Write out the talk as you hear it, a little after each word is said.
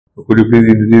So could you please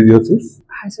introduce yourself?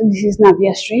 Hi, so this is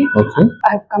Navyashree. Okay.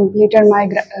 I have completed my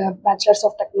Bachelor's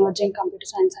of Technology in Computer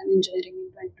Science and Engineering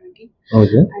in 2020.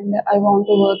 Okay. And I want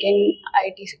to work in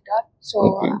IT sector. So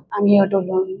I'm here to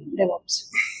learn DevOps.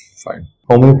 Fine.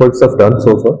 How many projects have done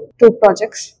so far? 2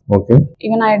 projects. Okay.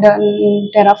 Even I done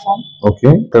Terraform.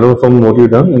 Okay. Terraform, what you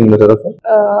done in the Terraform?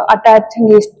 Attaching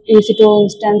EC2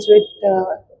 instance with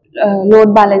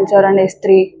load balancer and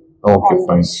S3. Okay,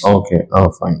 fine. Okay,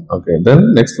 fine. Okay.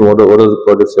 Then next, what are the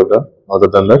projects you have done other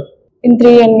than that? In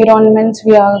 3 environments,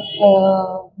 we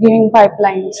are giving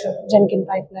pipelines, Jenkins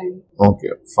pipeline. Okay,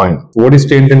 fine. What is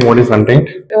taint and what is untaint?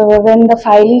 When the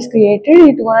file is created,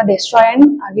 it's gonna destroy and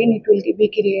again it will be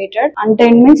created.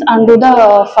 Untaint means undo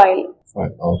the file.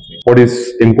 Fine. Okay. What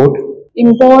is import?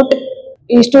 Import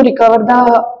is to recover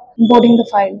the importing the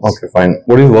files. Okay, fine.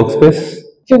 What is workspace?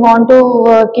 If you want to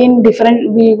work in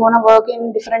different, we gonna work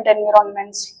in different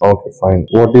environments. Okay, fine.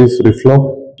 What is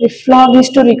reflog? Reflog is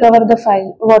to recover the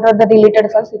file. What are the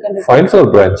deleted files we can recover? Files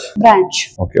or branch?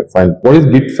 Branch. Okay, fine. What is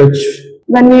git fetch?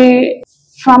 When we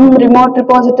from remote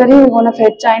repository, we're gonna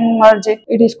fetch and merge it.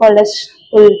 It is called as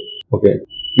pull. Okay.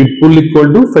 Git pull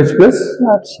equal to fetch plus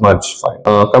merge.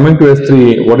 Fine. Coming to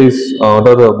S3, what is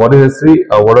S3?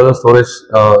 What are the storage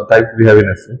types we have in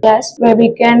S3? Yes, where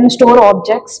we can store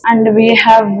objects, and we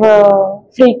have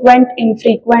frequent,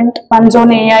 infrequent,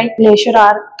 OneZone AI, Glacier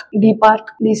Arc, Deep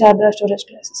Arc. These are the storage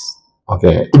classes.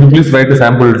 Okay. Could you please write a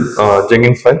sample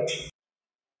Jenkins file?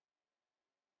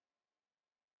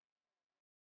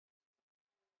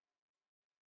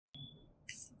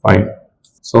 Fine.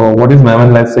 So, what is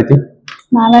Maven lifecycle?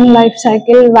 Maven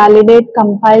lifecycle: validate,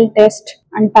 compile, test,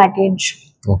 and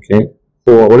package. Okay.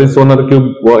 So, what is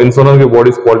SonarQube? In SonarQube, what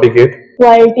is quality gate?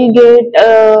 Quality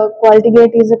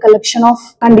gate is a collection of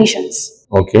conditions.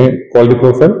 Okay. Quality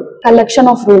profile? Collection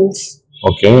of rules.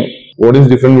 Okay. What is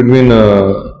different between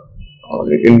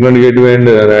internet gateway and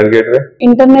NAT gateway?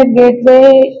 Internet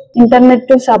gateway, internet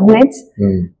to subnets,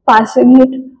 passing it,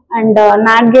 and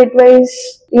NAT gateway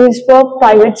is for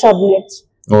private subnets.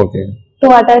 Okay. To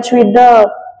attach with the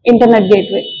internet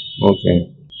gateway.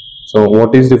 Okay. So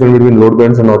what is different between load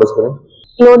balancer and auto scaling?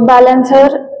 Load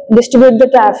balancer distribute the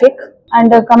traffic,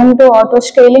 and coming to auto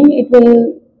scaling, it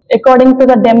will, according to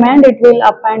the demand, it will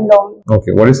up and down.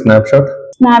 Okay. What is snapshot?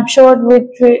 Snapshot, which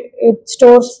it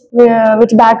stores,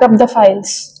 which back up the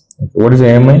files. Okay. What is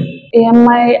AMI?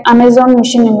 AMI, Amazon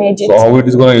Machine Images. So how it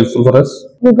is going to be useful for us?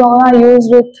 We're gonna use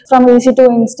with from EC2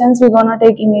 instance. We're gonna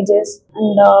take images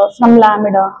and from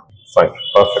Lambda. Fine.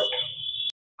 Perfect.